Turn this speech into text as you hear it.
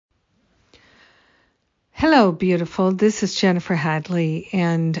Hello, beautiful. This is Jennifer Hadley,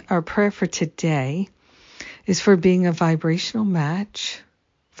 and our prayer for today is for being a vibrational match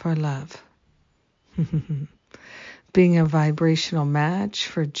for love. Being a vibrational match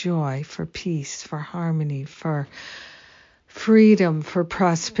for joy, for peace, for harmony, for freedom, for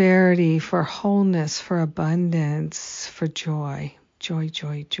prosperity, for wholeness, for abundance, for joy. Joy,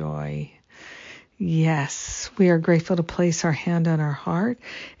 joy, joy. Yes, we are grateful to place our hand on our heart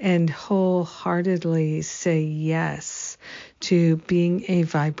and wholeheartedly say yes to being a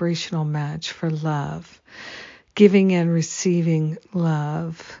vibrational match for love, giving and receiving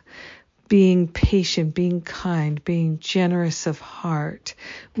love, being patient, being kind, being generous of heart.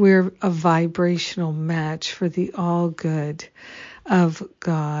 We're a vibrational match for the all good of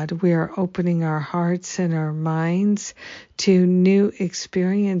God. We are opening our hearts and our minds to new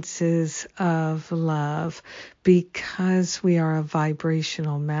experiences of love because we are a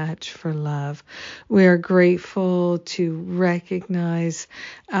vibrational match for love. We are grateful to recognize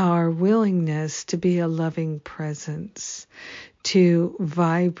our willingness to be a loving presence, to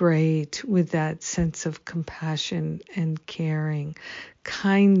vibrate with that sense of compassion and caring.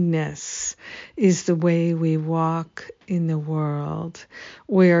 Kindness is the way we walk in the world.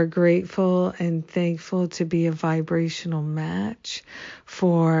 We are grateful and thankful to be a vibrational match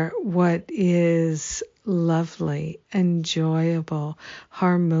for what is lovely, enjoyable,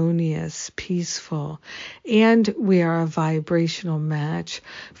 harmonious, peaceful. And we are a vibrational match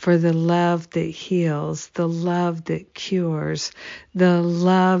for the love that heals, the love that cures, the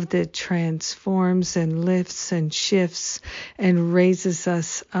love that transforms and lifts and shifts and raises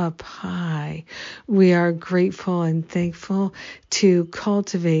us up high. We are grateful and thankful to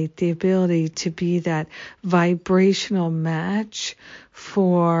cultivate the ability to be that vibrational match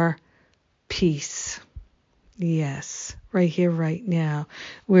for peace. Yes, right here, right now.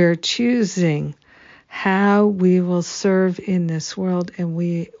 We're choosing how we will serve in this world, and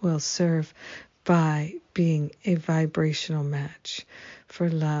we will serve by being a vibrational match for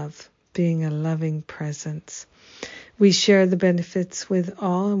love, being a loving presence. We share the benefits with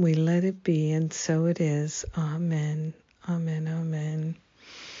all, and we let it be, and so it is. Amen. Amen. Amen.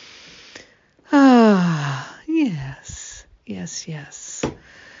 Yes. Yes, yes.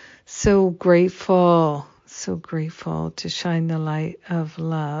 So grateful to shine the light of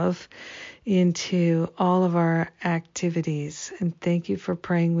love into all of our activities. And thank you for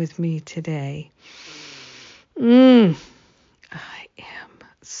praying with me today. I am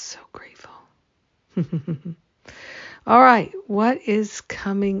so grateful. All right, what is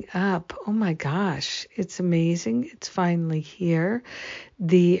coming up? Oh my gosh, it's amazing. It's finally here.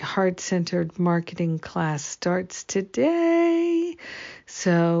 The Heart-Centered Marketing class starts today.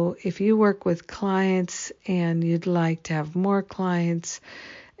 So if you work with clients and you'd like to have more clients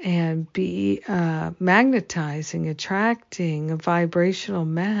and be magnetizing, attracting a vibrational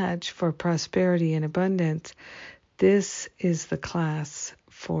match for prosperity and abundance, this is the class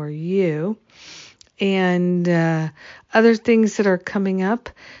for you. And other things that are coming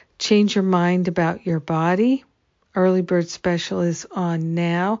up, change your mind about your body. Early Bird Special is on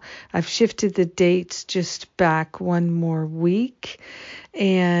now. I've shifted the dates just back one more week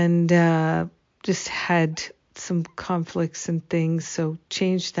and just had some conflicts and things, so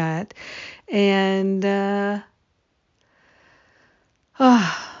change that. And I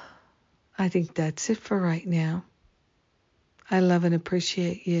think that's it for right now. I love and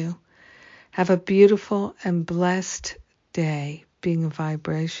appreciate you. Have a beautiful and blessed day, being a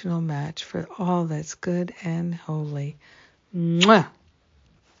vibrational match for all that's good and holy. Mwah!